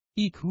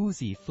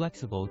Ecoosi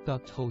Flexible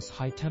Duct Hose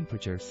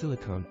High-temperature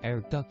silicone air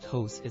duct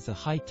hose is a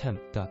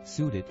high-temp duct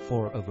suited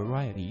for a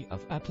variety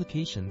of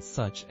applications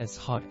such as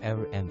hot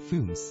air and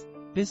fumes.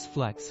 This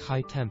flex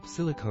high-temp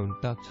silicone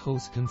duct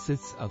hose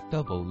consists of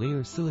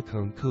double-layer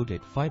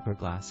silicone-coated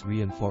fiberglass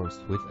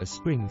reinforced with a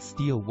spring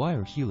steel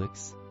wire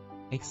helix.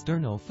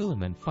 External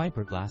filament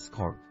fiberglass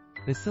cork.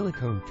 The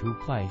silicone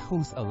two-ply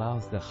hose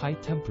allows the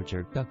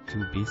high-temperature duct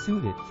to be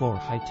suited for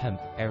high-temp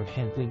air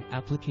handling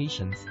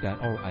applications that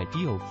are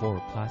ideal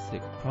for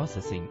plastic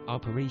processing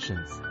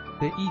operations.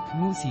 The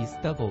Ecoosi's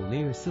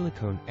double-layer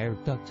silicone air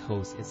duct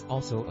hose is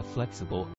also a flexible